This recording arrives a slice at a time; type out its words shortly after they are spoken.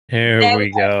There There we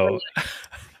we go.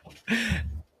 go.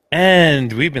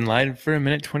 And we've been live for a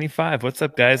minute 25. What's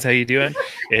up, guys? How you doing?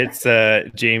 It's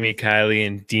Jamie, Kylie,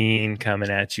 and Dean coming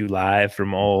at you live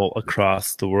from all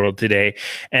across the world today.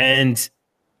 And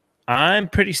I'm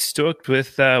pretty stoked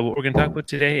with what we're going to talk about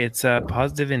today. It's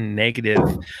positive and negative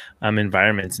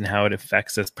environments and how it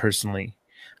affects us personally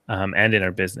and in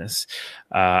our business.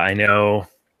 I know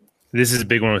this is a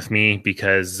big one with me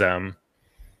because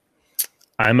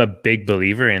I'm a big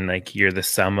believer in like you're the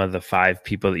sum of the five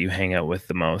people that you hang out with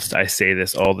the most. I say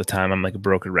this all the time. I'm like a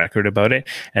broken record about it.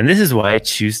 And this is why I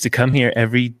choose to come here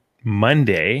every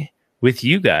Monday with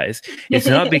you guys. It's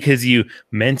not because you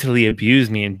mentally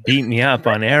abuse me and beat me up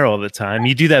on air all the time.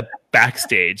 You do that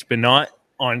backstage, but not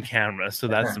on camera. So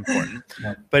that's important.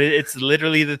 But it's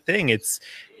literally the thing. It's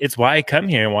why I come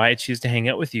here and why I choose to hang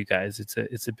out with you guys.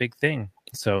 It's a big thing.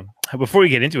 So before we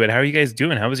get into it, how are you guys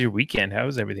doing? How was your weekend? How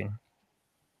was everything?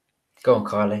 Go on,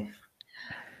 Kylie.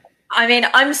 I mean,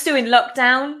 I'm still in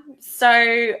lockdown,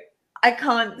 so I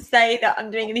can't say that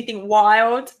I'm doing anything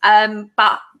wild,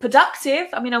 but productive.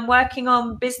 I mean, I'm working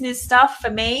on business stuff for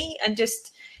me and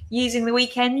just using the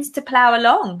weekends to plow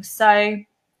along. So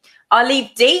I'll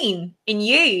leave Dean and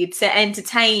you to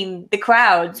entertain the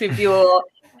crowds with your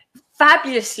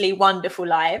fabulously wonderful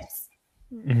lives.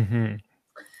 Mm-hmm.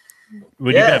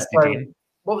 What do you got, Dean?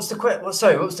 What was the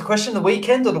Sorry, what was the question? The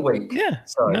weekend or the week? Yeah,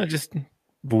 sorry, no, just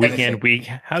weekend. Week.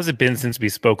 How's it been since we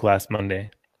spoke last Monday?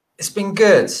 It's been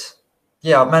good.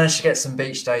 Yeah, I've managed to get some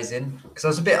beach days in because I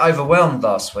was a bit overwhelmed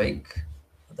last week.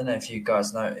 I don't know if you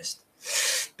guys noticed,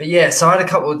 but yeah, so I had a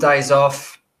couple of days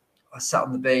off. I sat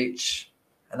on the beach,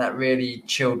 and that really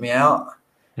chilled me out.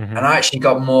 Mm-hmm. And I actually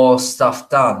got more stuff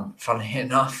done, funnily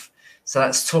enough. So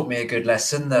that's taught me a good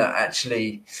lesson that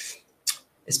actually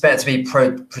it's better to be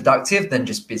productive than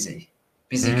just busy.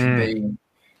 Busy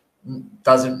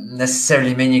doesn't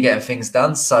necessarily mean you're getting things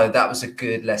done. So that was a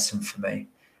good lesson for me.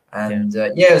 And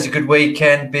it was a good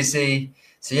weekend, busy.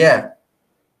 So yeah,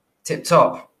 tip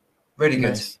top, really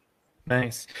good.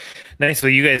 Nice. Well,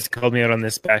 you guys called me out on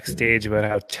this backstage about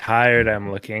how tired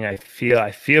I'm looking. I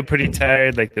feel pretty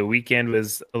tired. Like the weekend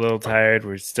was a little tired.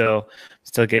 We're still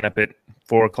getting up at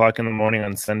 4 o'clock in the morning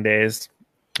on Sundays,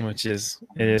 which is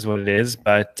what it is.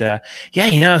 But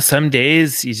some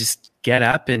days you just get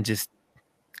up and just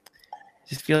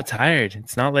feel tired.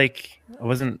 It's not like I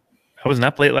wasn't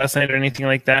up late last night or anything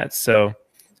like that. So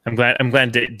I'm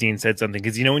glad Dean said something,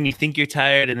 because when you think you're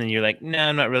tired and then you're like, no,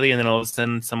 I'm not really, and then all of a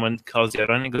sudden someone calls you out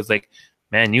on it and goes like,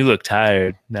 man, you look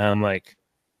tired. Now I'm like,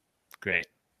 great,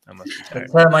 I must be tired.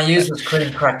 The term I used was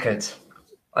cream crackered.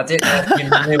 I didn't know if you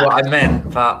knew what I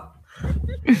meant, but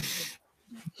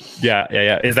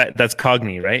yeah. That's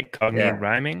Cogni, right? Cogni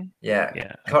rhyming.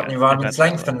 Yeah. Cockney rhyming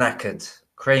slang for knackered.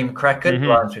 Cream crackered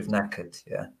rhymes with knackered.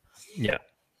 Yeah.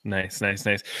 Nice.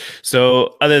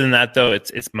 So other than that, though,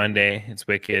 it's Monday. It's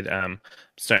wicked.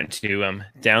 Starting to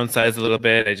downsize a little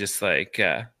bit. I just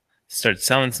started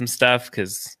selling some stuff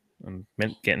because I'm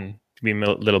getting to be a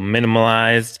little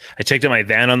minimalized. I checked out my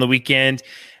van on the weekend,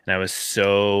 and I was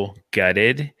so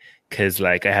gutted because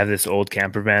I have this old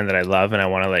camper van that I love, and I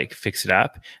want to fix it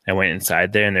up. And I went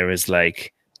inside there, and there was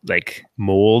like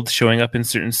mold showing up in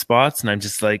certain spots, and I'm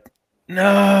just like,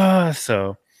 no.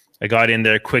 So I got in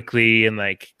there quickly and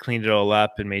cleaned it all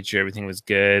up and made sure everything was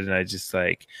good. And I just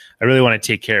I really want to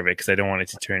take care of it because I don't want it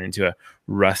to turn into a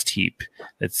rust heap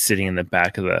that's sitting in the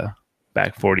back of the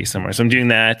back 40 somewhere. So I'm doing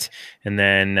that. And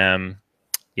then,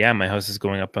 my house is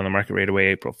going up on the market right away,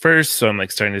 April 1st. So I'm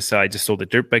starting to sell. I just sold a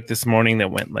dirt bike this morning that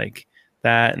went like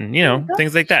that and,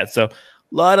 things like that. So a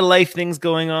lot of life things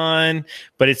going on,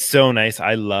 but it's so nice.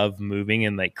 I love moving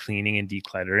and cleaning and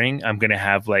decluttering. I'm going to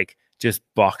have just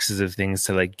boxes of things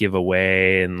to give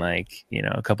away and a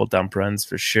couple dump runs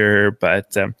for sure.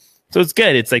 But so it's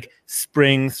good. It's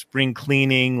spring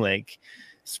cleaning,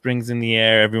 spring's in the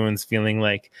air. Everyone's feeling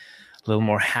a little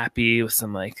more happy with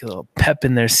some a little pep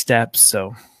in their steps.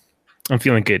 So I'm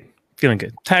feeling good.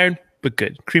 Tired, but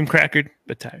good. Cream crackered,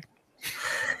 but tired.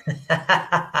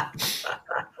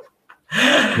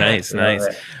 Nice.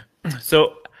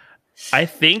 So I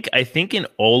think in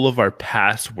all of our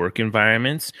past work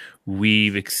environments,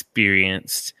 we've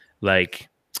experienced the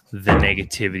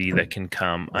negativity that can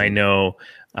come. I know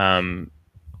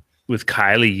with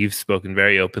Kylie, you've spoken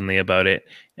very openly about it,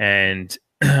 and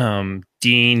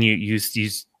Dean, you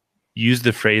used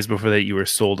the phrase before that you were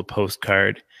sold a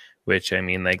postcard, which I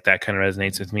mean, that kind of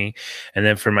resonates with me. And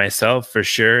then for myself, for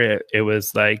sure, it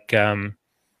was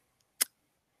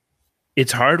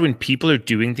it's hard when people are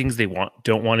doing things they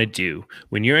don't want to do.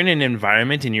 When you're in an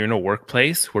environment and you're in a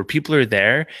workplace where people are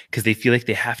there because they feel like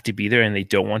they have to be there and they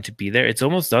don't want to be there, it's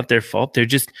almost not their fault. They're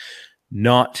just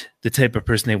not the type of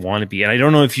person they want to be. And I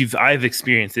don't know if I've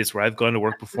experienced this where I've gone to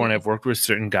work before and I've worked with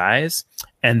certain guys,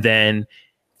 and then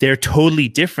they're totally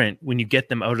different when you get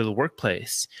them out of the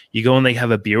workplace. You go and like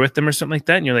have a beer with them or something like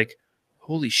that, and you're like,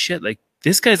 holy shit, like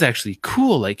this guy's actually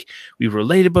cool. Like we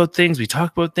relate about things, we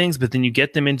talk about things, but then you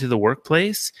get them into the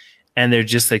workplace and they're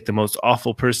just like the most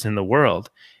awful person in the world.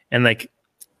 And like,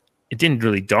 it didn't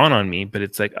really dawn on me, but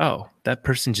it's like, oh, that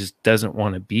person just doesn't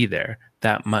want to be there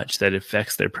that much. That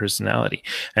affects their personality.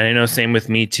 And I know same with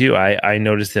me too. I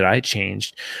noticed that I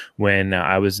changed when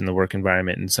I was in the work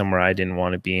environment and somewhere I didn't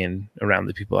want to be and around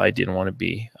the people I didn't want to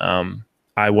be.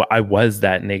 I was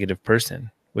that negative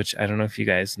person, which I don't know if you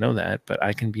guys know that, but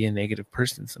I can be a negative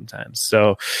person sometimes.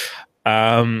 So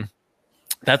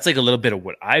that's like a little bit of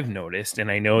what I've noticed. And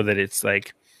I know that it's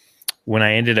like when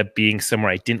I ended up being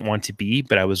somewhere I didn't want to be,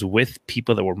 but I was with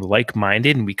people that were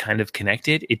like-minded and we kind of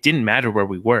connected, it didn't matter where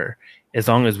we were as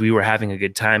long as we were having a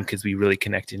good time because we really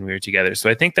connected and we were together. So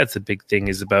I think that's a big thing,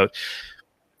 is about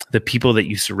the people that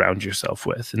you surround yourself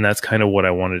with. And that's kind of what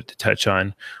I wanted to touch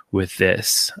on with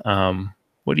this.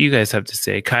 What do you guys have to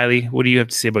say? Kylie, what do you have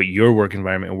to say about your work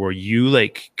environment, where you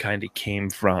like kind of came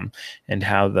from, and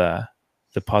how the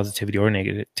positivity or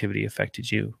negativity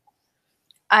affected you?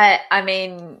 I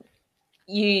mean,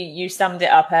 you summed it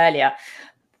up earlier.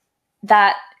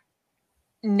 That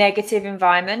negative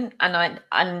environment,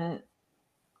 and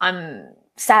I'm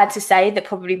sad to say that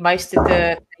probably most of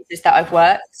the places that I've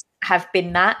worked have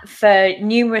been that, for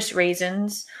numerous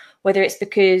reasons, whether it's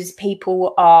because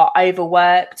people are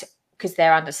overworked, because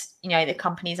they're the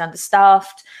company's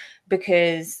understaffed,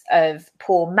 because of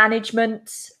poor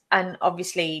management, and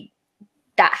obviously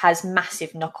that has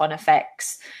massive knock-on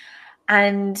effects.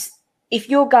 And if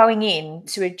you're going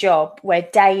into a job where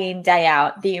day in, day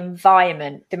out, the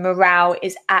environment, the morale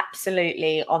is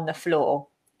absolutely on the floor,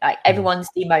 like everyone's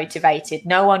demotivated,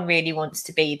 no one really wants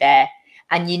to be there,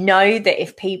 and you know that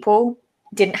if people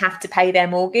didn't have to pay their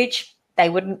mortgage, they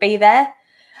wouldn't be there,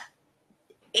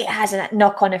 it has a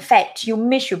knock-on effect. You're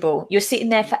miserable. You're sitting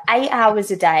there for 8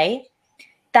 hours a day.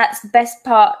 That's the best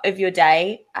part of your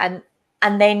day. And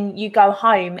then you go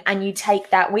home and you take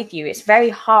that with you. It's very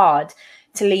hard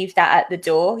to leave that at the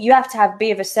door. You have to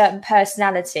be of a certain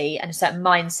personality and a certain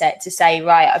mindset to say,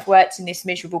 right, I've worked in this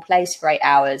miserable place for 8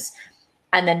 hours,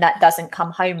 and then that doesn't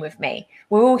come home with me.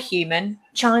 We're all human.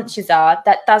 Chances are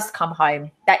that does come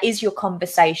home. That is your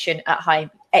conversation at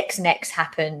home. X and X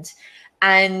happened.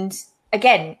 And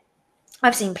again,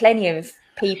 I've seen plenty of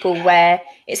people where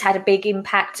it's had a big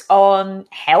impact on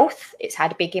health. It's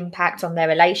had a big impact on their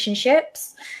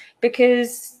relationships,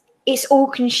 because it's all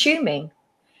consuming.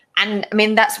 And I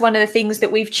mean, that's one of the things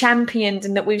that we've championed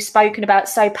and that we've spoken about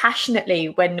so passionately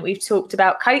when we've talked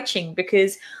about coaching,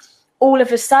 because all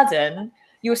of a sudden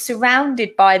you're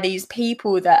surrounded by these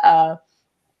people that are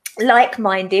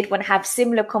like-minded, want to have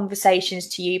similar conversations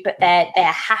to you, but they're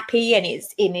happy, and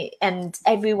it's in it, and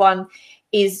everyone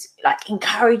is like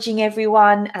encouraging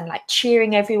everyone and like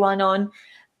cheering everyone on,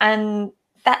 and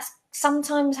that's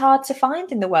sometimes hard to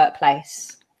find in the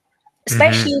workplace,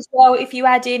 especially as well if you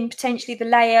add in potentially the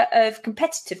layer of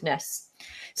competitiveness.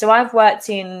 So I've worked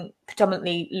in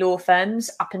predominantly law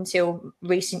firms up until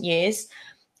recent years,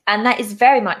 and that is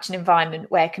very much an environment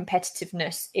where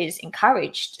competitiveness is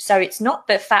encouraged. So it's not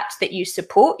the fact that you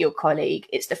support your colleague,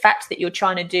 it's the fact that you're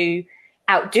trying to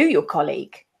outdo your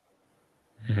colleague.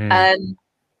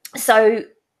 So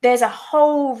there's a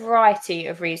whole variety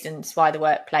of reasons why the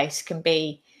workplace can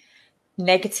be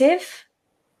negative.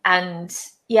 And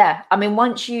yeah, I mean,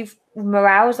 once you've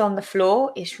morale's on the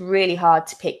floor, it's really hard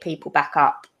to pick people back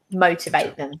up,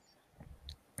 motivate them.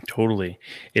 Totally.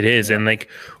 It is. And like,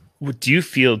 do you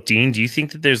feel, Dean, do you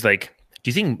think that there's like, do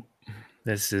you think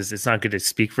it's not good to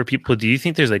speak for people. Do you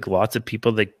think there's like lots of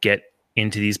people that get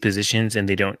into these positions and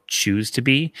they don't choose to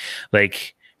be?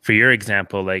 Like for your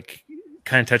example, like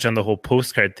kind of touch on the whole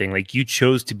postcard thing. Like you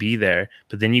chose to be there,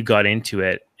 but then you got into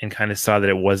it and kind of saw that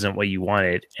it wasn't what you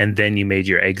wanted. And then you made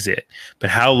your exit. But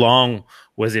how long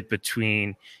was it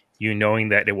between you knowing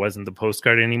that it wasn't the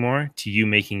postcard anymore to you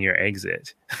making your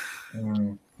exit?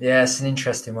 Yeah, it's an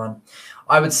interesting one.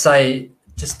 I would say,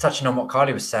 just touching on what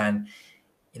Kylie was saying,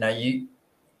 you know, you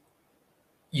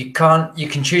can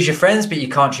choose your friends, but you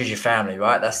can't choose your family,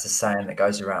 right? That's the saying that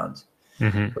goes around.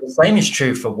 But the same is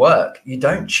true for work. You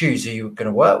don't choose who you're going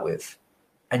to work with.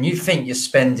 And you think you're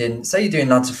spending, say you're doing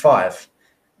 9 to 5,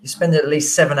 you spend at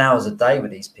least 7 hours a day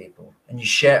with these people, and you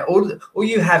share all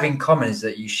you have in common is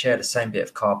that you share the same bit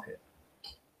of carpet.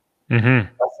 Mm-hmm.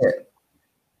 That's it.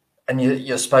 And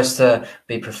you're supposed to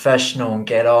be professional and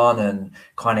get on and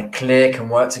kind of click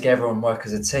and work together and work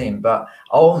as a team. But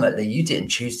ultimately, you didn't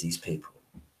choose these people,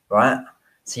 right?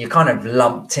 So you're kind of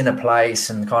lumped in a place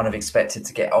and kind of expected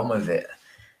to get on with it.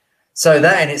 So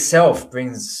that in itself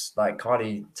brings, like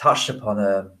Kylie touched upon,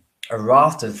 a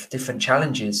raft of different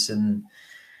challenges, and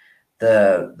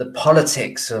the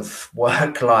politics of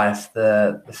work life,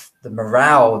 the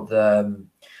morale, the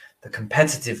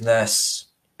competitiveness,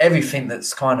 everything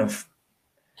that's kind of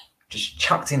just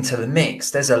chucked into the mix.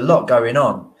 There's a lot going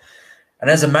on. And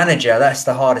as a manager, that's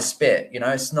the hardest bit. You know,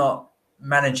 it's not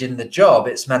managing the job,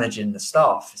 it's managing the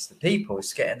staff, it's the people,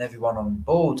 it's getting everyone on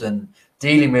board and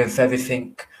dealing with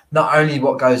everything, not only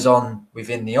what goes on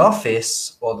within the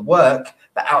office or the work,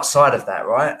 but outside of that,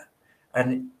 right?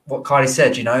 And what Kylie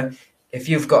said, you know, if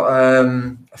you've got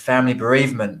a family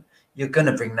bereavement, you're going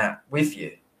to bring that with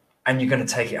you and you're going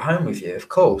to take it home with you, of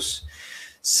course.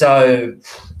 So,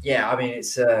 yeah, I mean,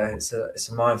 it's a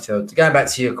minefield. Going back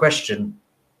to your question,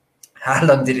 how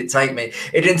long did it take me?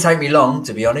 It didn't take me long,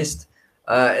 to be honest.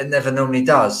 It never normally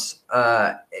does.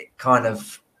 It kind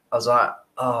of, I was like,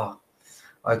 oh,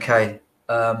 okay,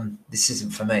 this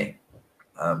isn't for me.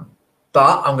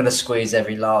 But I'm going to squeeze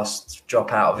every last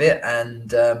drop out of it,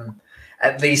 and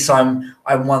at least I'm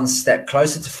one step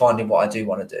closer to finding what I do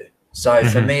want to do. So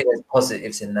for me, there's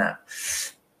positives in that.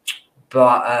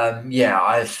 But yeah,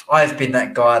 I've been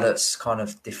that guy that's kind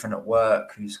of different at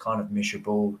work, who's kind of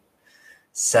miserable,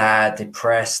 sad,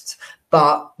 depressed.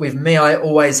 But with me, I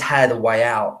always had a way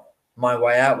out. My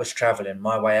way out was traveling.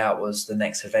 My way out was the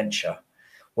next adventure.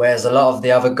 Whereas a lot of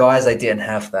the other guys, they didn't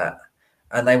have that,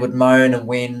 and they would moan and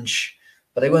whinge,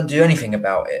 but they wouldn't do anything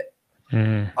about it.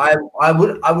 I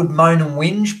would moan and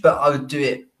whinge, but I would do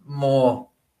it more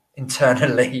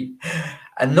internally.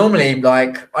 And normally,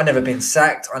 like, I never been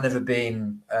sacked. I never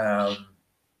been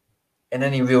in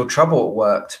any real trouble at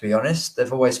work, to be honest.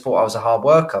 They've always thought I was a hard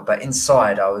worker, but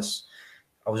inside I was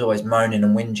always moaning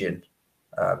and whinging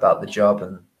about the job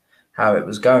and how it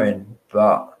was going.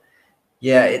 But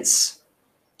yeah,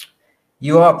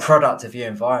 you are a product of your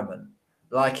environment,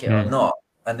 like it or not.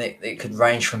 And it could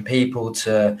range from people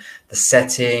to the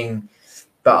setting.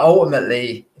 But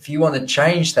ultimately, if you want to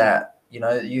change that, you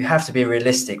know, you have to be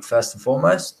realistic first and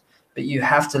foremost, but you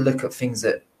have to look at things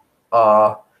that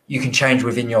you can change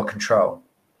within your control,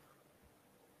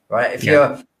 right? If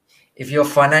you're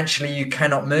financially, you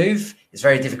cannot move, it's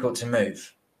very difficult to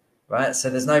move, right? So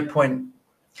there's no point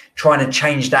trying to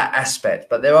change that aspect,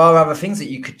 but there are other things that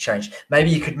you could change. Maybe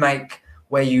you could make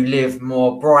where you live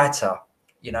more brighter,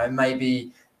 you know,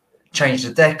 maybe change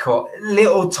the decor,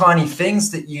 little tiny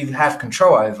things that you have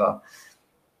control over.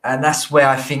 And that's where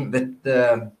I think that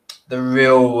the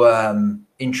real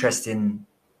interesting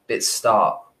bits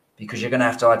start, because you're going to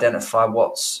have to identify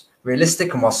what's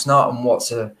realistic and what's not, and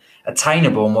what's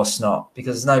attainable and what's not.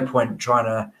 Because there's no point trying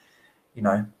to, you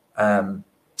know,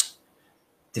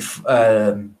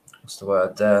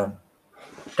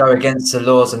 go against the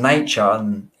laws of nature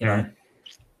and, you know,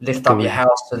 lift up your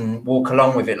house and walk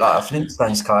along with it like a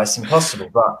Flintstones car. It's impossible.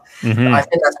 But I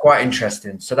think that's quite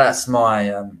interesting. So that's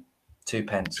my 2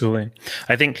 pence. Truly.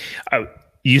 I think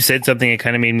you said something that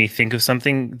kind of made me think of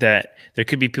something, that there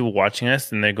could be people watching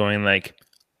us and they're going like,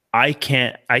 I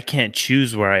can't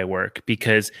choose where I work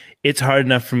because it's hard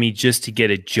enough for me just to get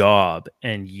a job.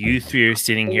 And you three are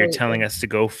sitting here telling us to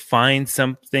go find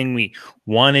something we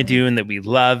want to do and that we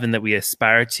love and that we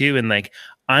aspire to. And like,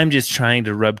 I'm just trying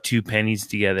to rub 2 pennies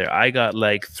together. I got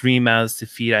like 3 mouths to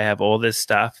feed. I have all this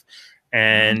stuff.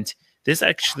 And this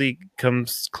actually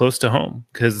comes close to home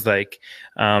because like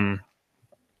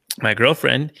my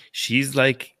girlfriend, she's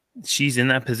in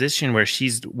that position where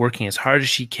she's working as hard as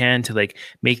she can to like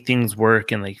make things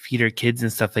work and like feed her kids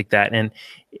and stuff like that. And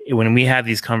when we have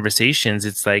these conversations,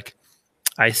 it's like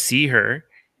I see her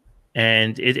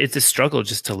and it's a struggle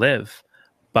just to live.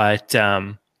 But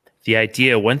the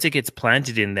idea, once it gets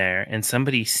planted in there and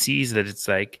somebody sees that it's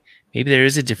like, maybe there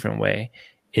is a different way,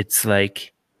 it's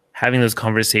like having those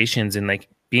conversations and like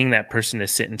being that person to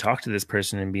sit and talk to this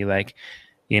person and be like,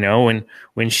 you know,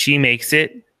 when she makes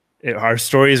it, our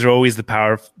stories are always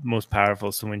the most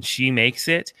powerful. So when she makes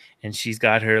it and she's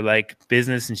got her like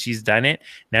business and she's done it,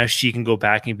 now she can go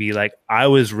back and be like, I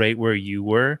was right where you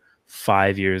were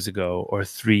 5 years ago or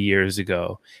 3 years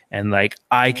ago. And like,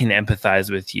 I can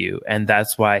empathize with you. And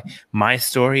that's why my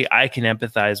story, I can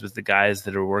empathize with the guys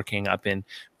that are working up in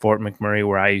Fort McMurray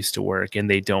where I used to work and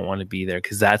they don't want to be there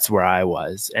because that's where I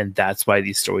was. And that's why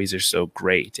these stories are so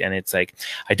great. And it's like,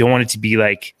 I don't want it to be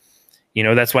like, you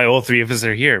know, that's why all three of us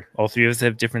are here. All three of us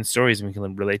have different stories and we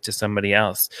can relate to somebody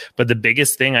else. But the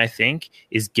biggest thing, I think,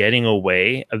 is getting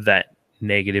away of that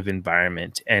negative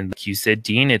environment. And like you said,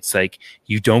 Dean, it's like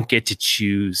you don't get to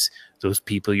choose those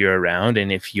people you're around.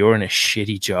 And if you're in a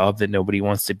shitty job that nobody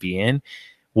wants to be in,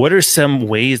 what are some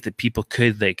ways that people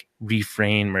could like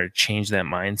reframe or change that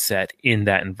mindset in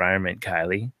that environment,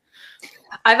 Kylie?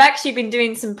 I've actually been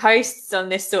doing some posts on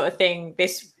this sort of thing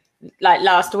this like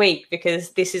last week,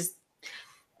 because this is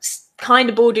kind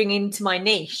of bordering into my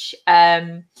niche.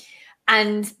 And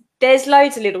there's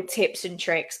loads of little tips and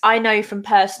tricks. I know from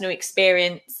personal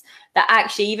experience that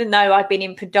actually, even though I've been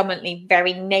in predominantly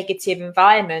very negative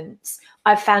environments,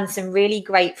 I've found some really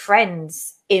great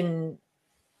friends in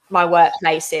my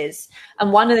workplaces.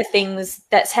 And one of the things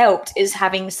that's helped is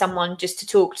having someone just to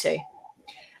talk to.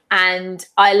 And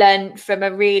I learned from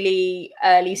a really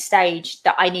early stage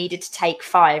that I needed to take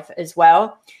 5 as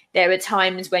well. There are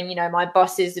times when, you know, my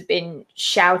bosses have been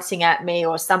shouting at me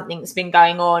or something's been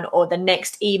going on, or the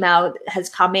next email has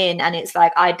come in and it's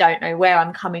like, I don't know where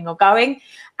I'm coming or going.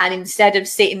 And instead of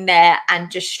sitting there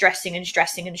and just stressing,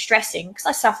 because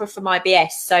I suffer from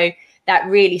IBS, so that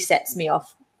really sets me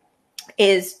off,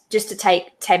 is just to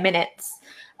take 10 minutes.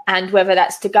 And whether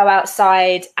that's to go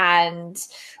outside and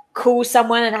call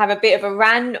someone and have a bit of a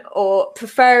rant, or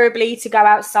preferably to go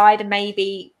outside and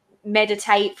maybe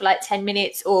meditate for like 10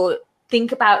 minutes or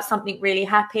think about something really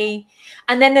happy.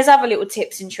 And then there's other little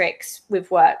tips and tricks with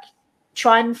work.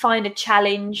 Try and find a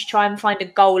challenge, try and find a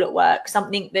goal at work,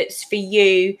 something that's for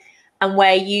you and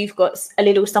where you've got a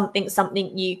little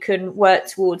something you can work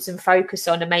towards and focus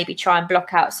on, and maybe try and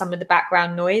block out some of the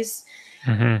background noise.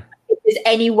 Mm-hmm. If there's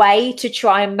any way to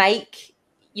try and make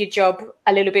your job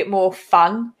a little bit more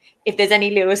fun, if there's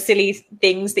any little silly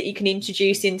things that you can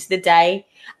introduce into the day,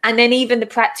 and then even the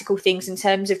practical things in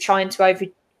terms of trying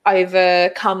to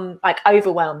overcome like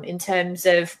overwhelm, in terms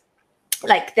of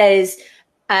like there's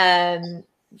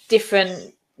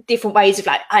different ways of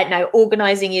like, I don't know,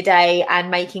 organizing your day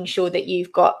and making sure that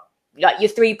you've got like your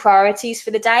 3 priorities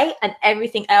for the day, and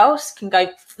everything else can go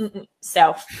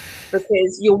self,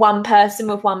 because you're one person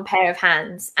with one pair of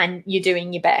hands and you're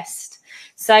doing your best.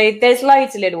 So there's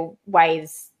loads of little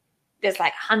ways. There's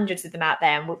like hundreds of them out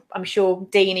there, and I'm sure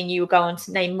Dean and you will go on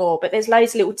to name more, but there's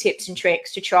loads of little tips and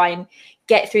tricks to try and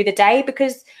get through the day,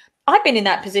 because I've been in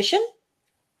that position.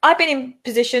 I've been in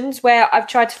positions where I've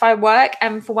tried to find work,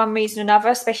 and for one reason or another,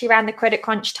 especially around the credit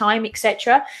crunch time,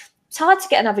 etc., it's hard to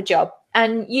get another job.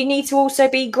 And you need to also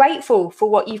be grateful for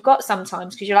what you've got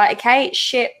sometimes, because you're like, okay, it's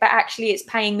shit, but actually it's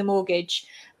paying the mortgage,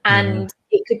 and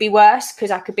it could be worse because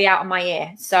I could be out of my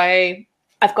ear. So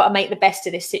I've got to make the best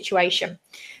of this situation.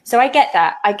 So I get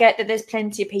that. I get that there's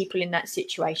plenty of people in that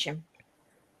situation.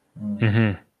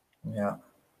 Mm-hmm. Yeah.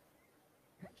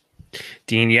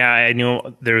 Dean, yeah, I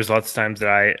know there was lots of times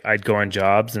that I'd go on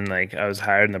jobs and like I was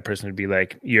hired and the person would be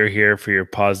like, you're here for your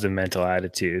positive mental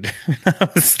attitude. I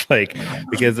was like,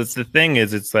 because it's the thing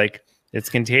is, it's like, it's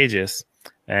contagious.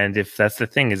 And if that's the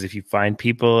thing is, if you find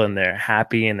people and they're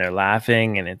happy and they're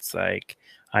laughing, and it's like,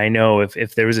 I know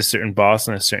if there was a certain boss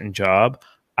on a certain job,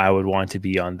 I would want to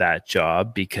be on that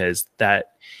job, because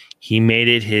that he made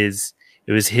it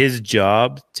was his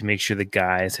job to make sure the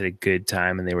guys had a good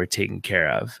time and they were taken care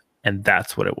of. And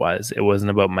that's what it was. It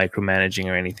wasn't about micromanaging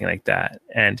or anything like that.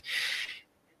 And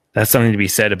that's something to be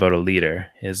said about a leader,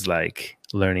 is like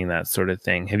learning that sort of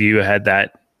thing. Have you had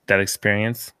that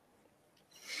experience?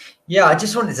 Yeah, I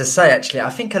just wanted to say, actually,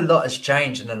 I think a lot has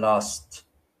changed in the last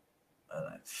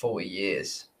 40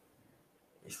 years,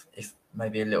 if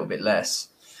maybe a little bit less.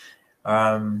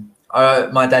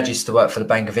 My dad used to work for the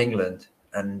Bank of England,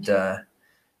 and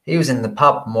he was in the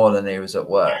pub more than he was at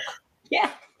work. Yeah.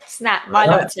 Snap, my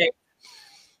lot too.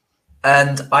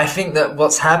 And I think that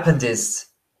what's happened is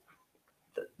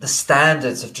the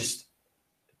standards have just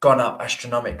gone up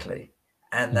astronomically,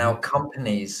 and now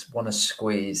companies want to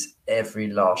squeeze every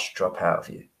last drop out of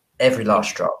you, every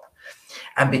last drop.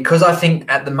 And because I think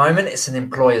at the moment it's an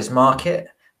employer's market,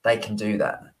 they can do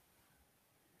that.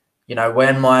 You know,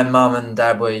 when my mum and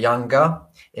dad were younger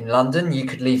in London, you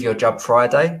could leave your job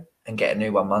Friday and get a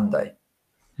new one Monday.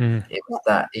 It was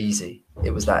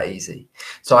that easy.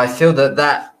 So I feel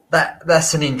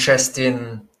that's an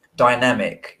interesting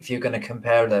dynamic if you're going to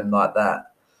compare them like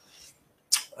that.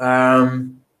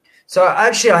 So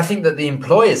actually, I think that the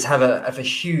employers have a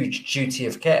huge duty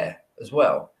of care as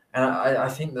well, and I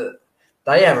think that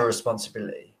they have a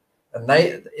responsibility, and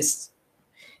it's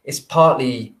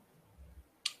partly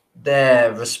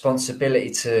their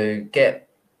responsibility to get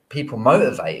people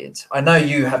motivated. I know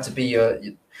you have to be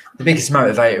the biggest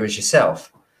motivator is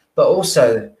yourself, but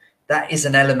also that is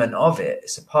an element of it.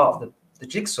 It's a part of the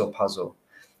jigsaw puzzle.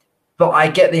 But I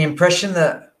get the impression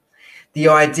that the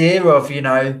idea of,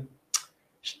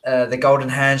 the golden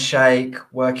handshake,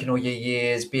 working all your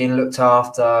years, being looked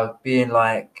after, being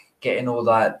like getting all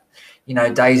that,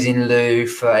 days in lieu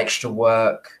for extra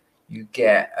work, you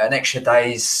get an extra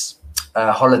day's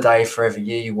holiday for every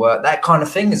year you work. That kind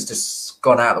of thing has just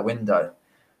gone out the window.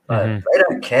 Like, they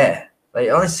don't care. They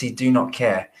honestly do not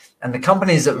care. And the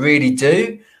companies that really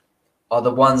do are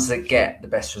the ones that get the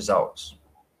best results,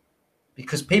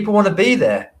 because people want to be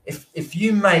there. If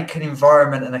you make an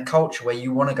environment and a culture where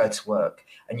you want to go to work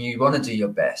and you want to do your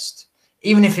best,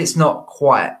 even if it's not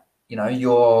quite,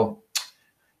 your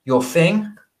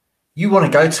thing, you want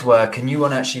to go to work and you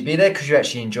want to actually be there because you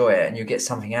actually enjoy it and you get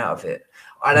something out of it.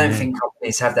 I don't think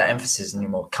companies have that emphasis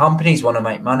anymore. Companies want to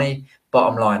make money,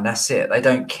 bottom line, that's it. They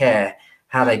don't care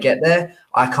how they get there.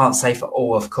 I can't say for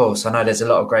all, of course. I know there's a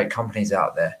lot of great companies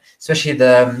out there, especially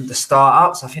the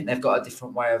startups. I think they've got a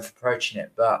different way of approaching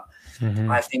it. But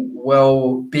I think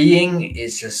well-being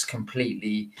is just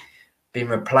completely been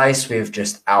replaced with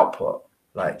just output.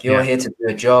 Like, you're here to do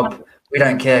a job. We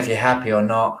don't care if you're happy or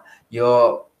not.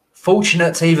 You're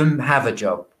fortunate to even have a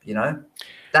job,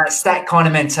 That's that kind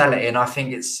of mentality. And I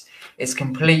think it's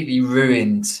completely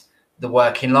ruined the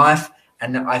working life.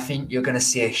 And I think you're going to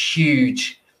see a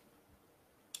huge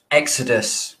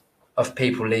exodus of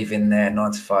people leaving their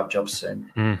 9-to-5 jobs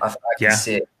soon. I can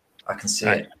see it. I can see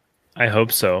it. I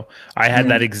hope so. I had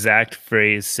that exact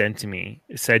phrase said to me,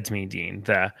 Dean,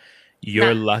 that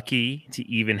you're lucky to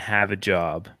even have a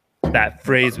job. That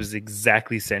phrase was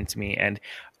exactly sent to me. And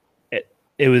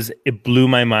it blew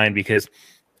my mind, because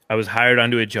I was hired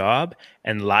onto a job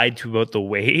and lied to about the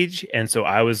wage. And so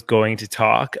I was going to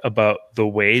talk about the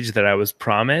wage that I was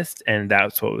promised. And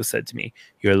that's what was said to me.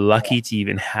 You're lucky to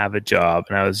even have a job.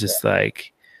 And I was just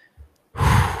like,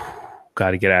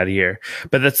 got to get out of here.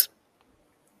 But it's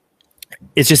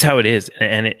just how it is.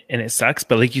 And it sucks.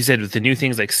 But like you said, with the new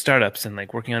things like startups and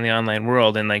like working on the online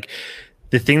world, and like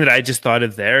the thing that I just thought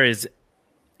of there is,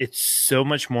 it's so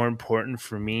much more important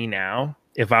for me now.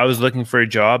 If I was looking for a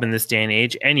job in this day and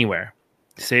age, anywhere,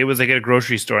 say it was like at a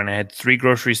grocery store and I had 3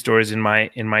 grocery stores in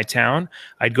my town,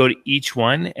 I'd go to each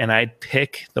one and I'd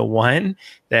pick the one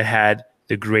that had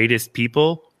the greatest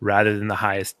people rather than the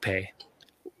highest pay.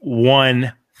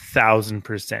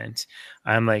 1000%.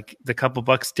 I'm like, the couple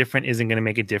bucks different isn't going to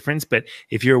make a difference. But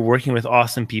if you're working with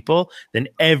awesome people, then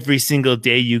every single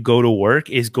day you go to work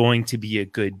is going to be a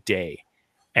good day.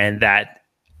 And that,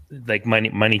 like,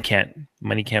 money can't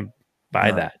buy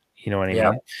that. You know what I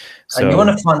mean? So, and you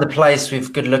want to find a place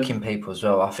with good looking people as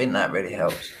well. I think that really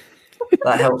helps.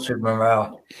 That helps with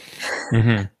morale.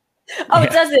 Oh,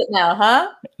 does it now, huh?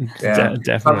 Yeah,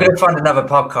 definitely. I'm going to find another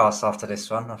podcast after this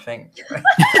one, I think.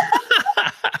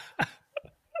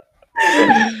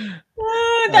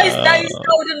 Those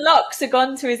golden locks are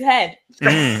gone to his head.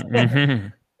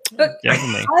 But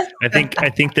definitely, I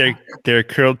think they're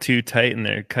curled too tight and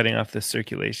they're cutting off the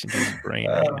circulation to his brain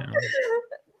right now.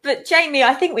 But Jamie,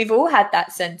 I think we've all had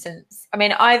that sentence. I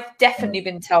mean, I've definitely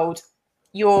been told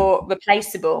you're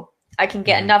replaceable. I can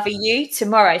get another you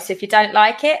tomorrow. So if you don't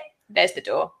like it, there's the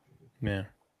door. Yeah.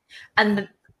 And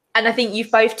I think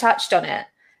you've both touched on it.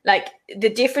 Like, the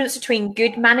difference between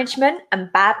good management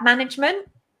and bad management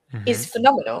is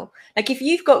phenomenal. Like, if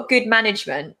you've got good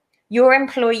management, your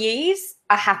employees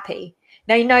are happy.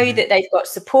 They know that they've got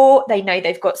support. They know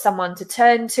they've got someone to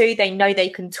turn to. They know they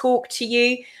can talk to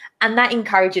you. And that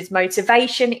encourages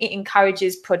motivation. It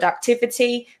encourages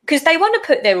productivity, because they want to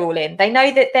put their all in. They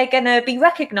know that they're going to be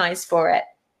recognized for it.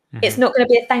 It's not going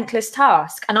to be a thankless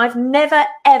task. And I've never,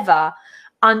 ever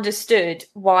understood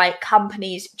why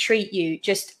companies treat you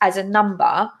just as a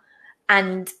number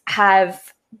and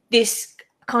have this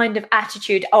kind of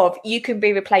attitude of, you can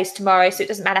be replaced tomorrow, so it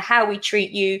doesn't matter how we treat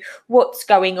you, what's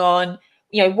going on,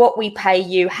 what we pay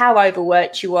you, how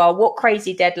overworked you are, what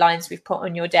crazy deadlines we've put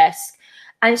on your desk.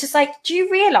 And it's just like, do you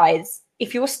realize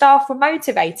if your staff were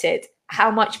motivated,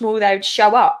 how much more they would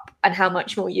show up and how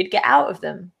much more you'd get out of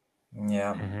them?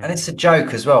 Yeah. And it's a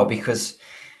joke as well, because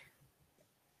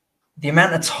the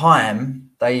amount of time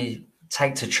they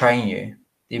take to train you,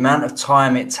 the amount of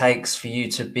time it takes for you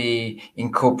to be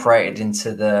incorporated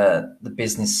into the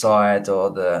business side or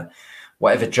the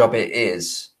whatever job it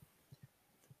is,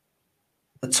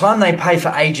 the time they pay for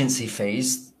agency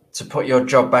fees to put your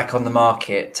job back on the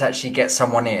market, to actually get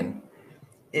someone in,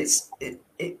 it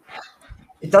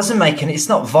doesn't make any, it's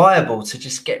not viable to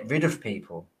just get rid of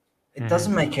people. It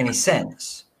doesn't make any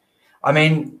sense. I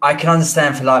mean, I can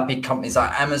understand for like big companies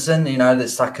like Amazon,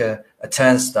 that's like a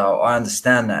turnstile. I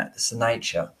understand that. It's the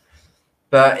nature.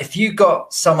 But if you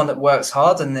got someone that works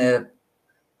hard and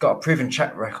got a proven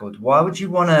track record. Why would you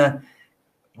want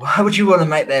to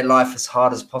make their life as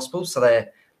hard as possible so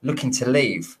they're looking to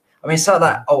leave? I mean, it's like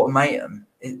that ultimatum.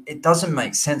 It doesn't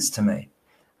make sense to me.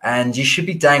 And you should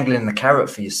be dangling the carrot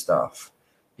for your staff,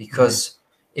 because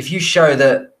if you show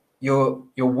that you're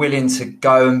willing to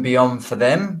go and beyond for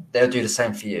them, they'll do the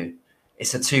same for you.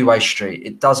 It's a two-way street.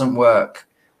 It doesn't work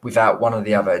without one or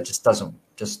the other. It just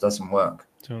doesn't work.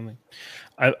 Totally.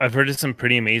 I've heard of some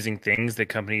pretty amazing things that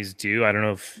companies do. I don't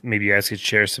know if maybe you guys could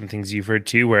share some things you've heard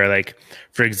too, where like,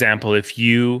 for example, if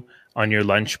you on your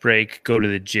lunch break go to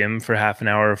the gym for half an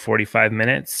hour or 45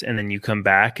 minutes and then you come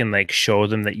back and like show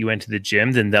them that you went to the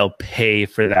gym, then they'll pay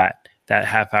for that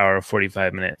half hour or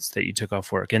 45 minutes that you took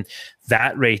off work. And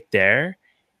that right there,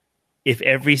 if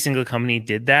every single company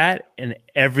did that and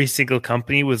every single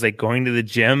company was like going to the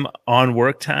gym on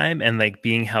work time and like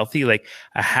being healthy, like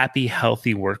a happy,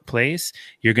 healthy workplace,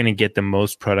 you're going to get the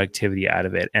most productivity out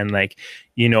of it. And like,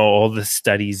 you know, all the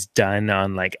studies done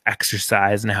on like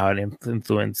exercise and how it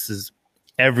influences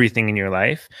everything in your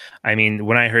life. I mean,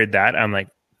 when I heard that, I'm like,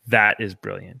 that is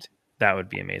brilliant. That would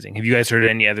be amazing. Have you guys heard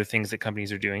any other things that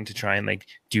companies are doing to try and like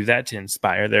do that to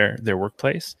inspire their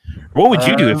workplace? What would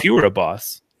you do if you were a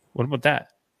boss? What about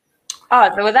that?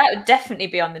 Oh, well, that would definitely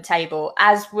be on the table,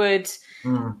 as would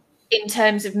in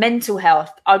terms of mental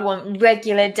health. I'd want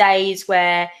regular days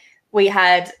where we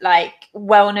had like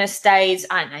wellness days.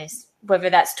 I don't know whether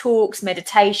that's talks,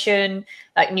 meditation,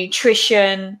 like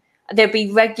nutrition. There'd be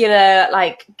regular,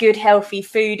 like good, healthy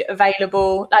food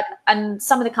available. Like, and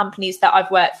some of the companies that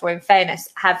I've worked for, in fairness,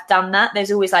 have done that.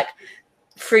 There's always like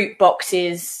fruit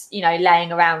boxes, you know,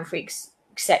 laying around for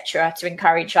etc. to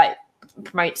encourage like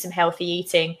promote some healthy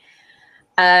eating.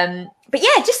 But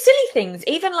yeah, just silly things.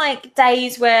 Even like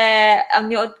days where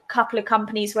a couple of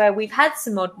companies where we've had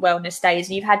some odd wellness days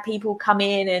and you've had people come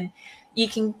in and you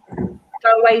can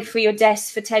go away for your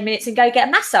desk for 10 minutes and go get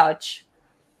a massage.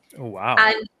 Oh, wow.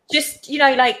 And just, you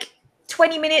know, like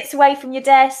 20 minutes away from your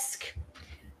desk,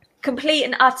 complete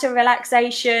and utter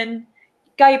relaxation,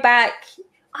 go back.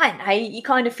 I don't know, you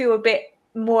kind of feel a bit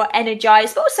more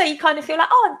energized, but also you kind of feel like,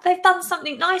 oh, they've done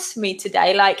something nice for me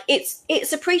today. Like it's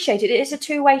appreciated. It is a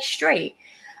two-way street.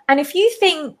 And if you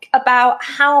think about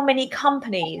how many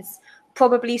companies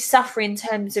probably suffer in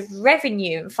terms of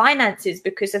revenue and finances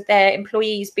because of their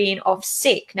employees being off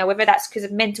sick, now whether that's because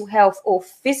of mental health or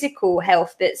physical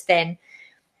health that's then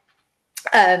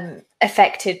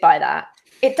affected by that,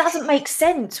 it doesn't make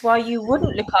sense why you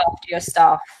wouldn't look after your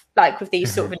staff like with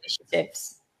these sort of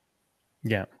initiatives.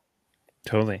 Yeah.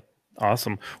 Totally.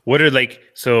 Awesome. What are like,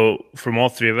 so from all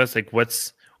three of us, like what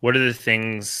are the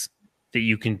things that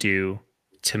you can do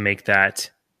to make that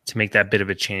bit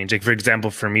of a change? Like, for example,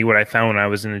 for me, what I found when I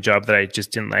was in a job that I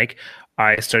just didn't like,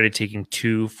 I started taking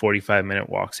 2 45-minute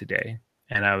walks a day.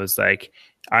 And I was like,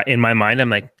 in my mind, I'm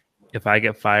like, if I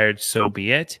get fired, so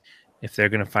be it. If they're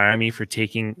going to fire me for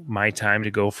taking my time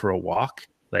to go for a walk,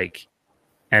 like,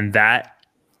 and that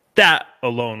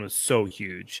alone was so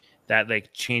huge. That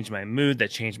like changed my mood,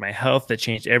 that changed my health, that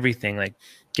changed everything. Like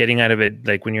getting out of it,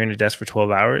 like when you're in a desk for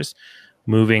 12 hours,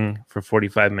 moving for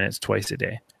 45 minutes twice a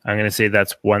day. I'm going to say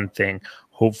that's one thing,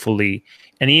 hopefully.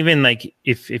 And even like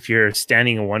if you're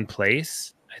standing in one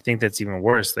place, I think that's even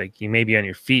worse. Like you may be on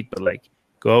your feet, but like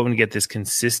go out and get this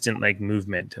consistent like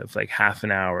movement of like half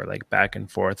an hour, like back and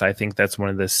forth. I think that's one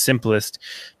of the simplest,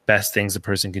 best things a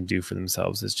person can do for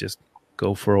themselves is just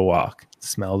go for a walk,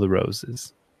 smell the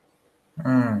roses.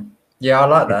 Yeah, I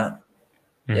like that.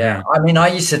 Mm-hmm. Yeah, I mean, I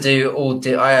used to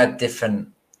do I had different.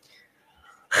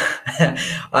 I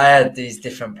had these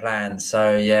different plans.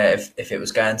 So yeah, if it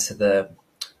was going to the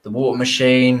water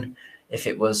machine, if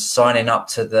it was signing up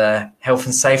to the health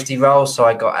and safety role, so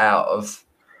I got out of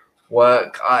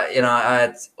work. I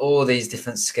had all these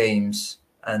different schemes,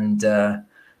 and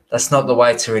that's not the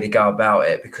way to really go about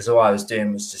it, because all I was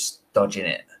doing was just dodging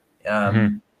it.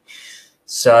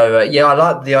 So yeah, I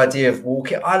like the idea of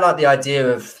walking. I like the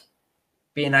idea of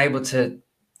being able to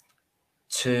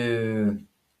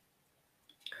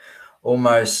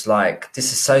almost like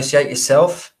disassociate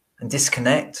yourself and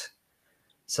disconnect.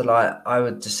 So like I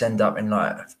would just end up in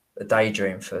like a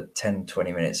daydream for 10,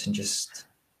 20 minutes and just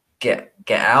get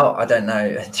out. I don't know.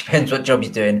 It depends what job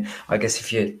you're doing. I guess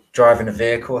if you're driving a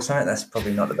vehicle or something, that's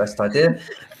probably not the best idea.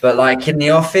 But like in the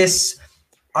office,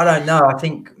 I don't know. I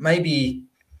think maybe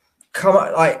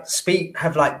because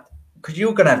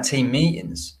you're going to have team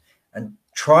meetings, and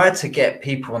try to get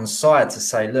people on side to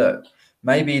say, look,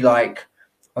 maybe like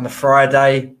on a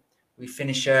Friday, we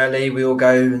finish early, we all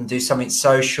go and do something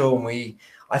social. And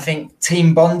I think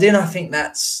team bonding, I think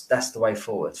that's the way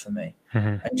forward for me.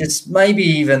 And just maybe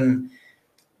even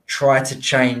try to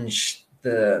change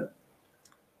the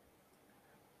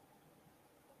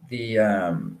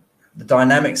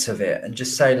dynamics of it and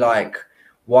just say, like,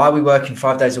 why are we working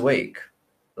 5 days a week?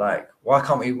 Like, why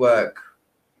can't we work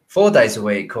 4 days a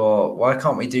week, or why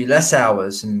can't we do less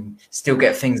hours and still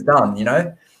get things done? You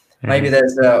know, maybe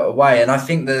there's a way. And I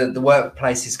think the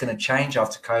workplace is going to change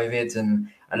after COVID, and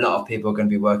a lot of people are going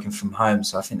to be working from home.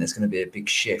 So I think there's going to be a big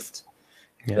shift.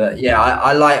 Yeah. But yeah,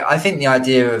 I think the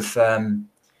idea of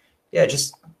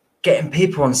just getting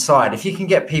people on side. If you can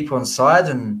get people on side,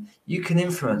 and you can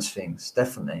influence things,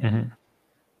 definitely.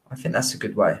 I think that's a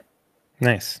good way.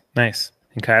 Nice.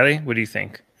 And Kylie, what do you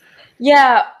think?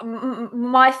 Yeah,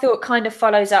 my thought kind of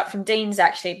follows up from Dean's,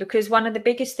 actually, because one of the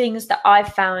biggest things that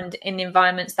I've found in the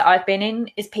environments that I've been in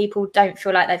is people don't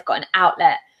feel like they've got an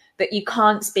outlet, that you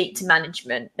can't speak to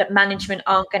management, that management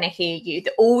aren't going to hear you,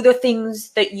 that all the things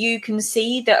that you can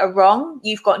see that are wrong,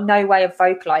 you've got no way of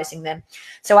vocalizing them.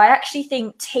 So I actually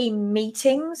think team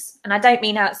meetings, and I don't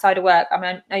mean outside of work, I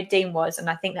mean, I know Dean was, and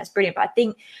I think that's brilliant, but I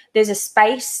think there's a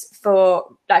space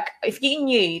for, like, if you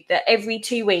knew that every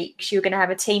 2 weeks you were going to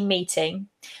have a team meeting,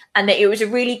 and that it was a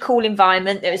really cool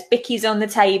environment, there was bickies on the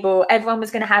table, everyone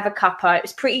was going to have a cuppa, it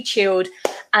was pretty chilled,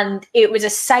 and it was a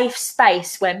safe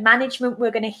space where management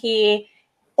were going to hear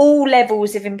all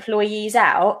levels of employees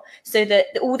out, so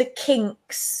that all the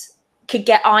kinks could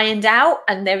get ironed out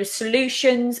and there were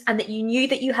solutions, and that you knew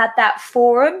that you had that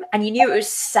forum and you knew it was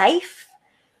safe.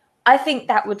 I think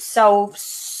that would solve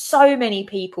so many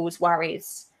people's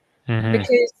worries,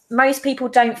 because most people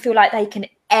don't feel like they can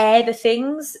air the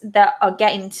things that are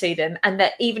getting to them, and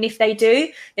that even if they do,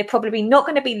 they're probably not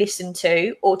going to be listened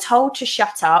to or told to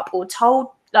shut up or told,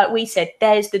 like we said,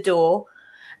 there's the door.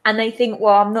 And they think,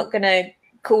 well, I'm not going to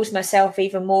cause myself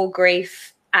even more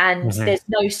grief, and there's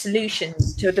no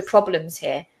solutions to the problems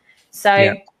here.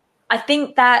 So I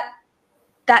think that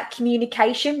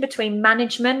communication between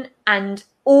management and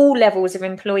all levels of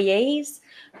employees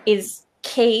is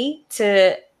key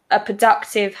to a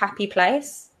productive, happy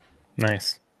place.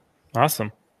 Nice.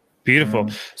 Awesome. Beautiful.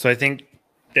 So I think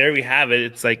there we have it.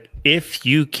 It's like, if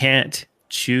you can't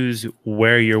choose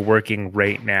where you're working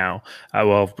right now,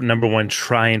 well, number one,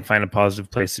 try and find a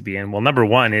positive place to be in. Well, number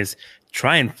one is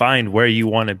try and find where you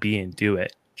want to be and do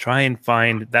it. Try and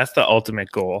find, that's the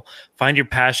ultimate goal. Find your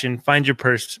passion, find your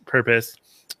purpose,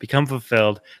 become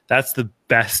fulfilled. That's the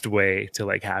best way to,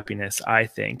 like, happiness, I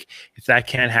think. If that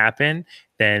can't happen,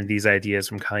 then these ideas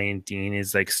from Kylie and Dean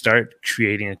is, like, start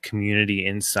creating a community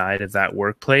inside of that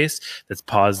workplace that's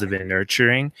positive and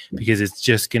nurturing, because it's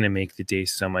just going to make the day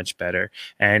so much better.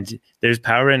 And there's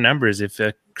power in numbers. If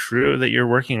a crew that you're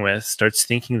working with starts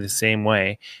thinking the same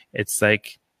way, it's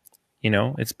like, you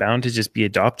know, it's bound to just be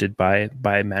adopted by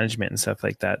management and stuff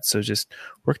like that. So just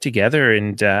work together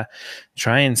and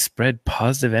try and spread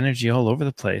positive energy all over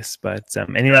the place. But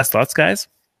any last thoughts, guys?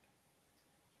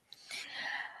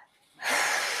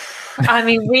 I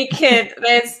mean,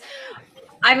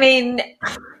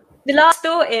 the last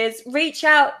thought is reach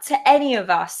out to any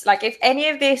of us. Like, if any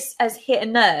of this has hit a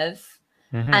nerve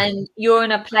and you're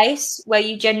in a place where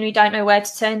you genuinely don't know where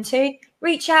to turn to,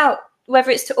 reach out,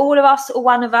 whether it's to all of us or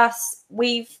one of us.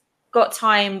 We've got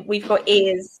time. We've got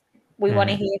ears. We want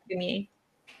to hear from you.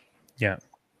 Yeah.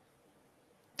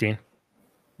 Dean?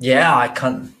 Yeah, I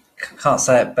can't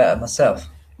say it better myself.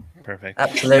 Perfect.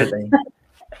 Absolutely.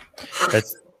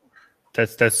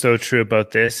 That's so true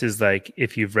about this, is like,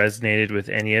 if you've resonated with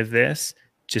any of this,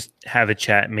 just have a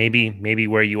chat. Maybe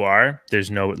where you are,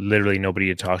 there's literally nobody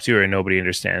to talk to, or nobody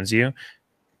understands you.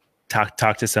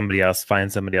 Talk to somebody else, find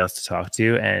somebody else to talk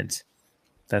to, and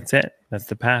that's it. That's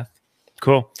the path.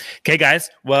 Cool. Okay, guys.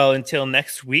 Well, until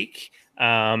next week,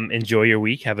 enjoy your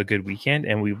week. Have a good weekend,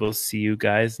 and we will see you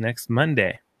guys next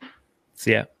Monday.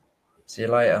 See ya. See you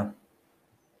later.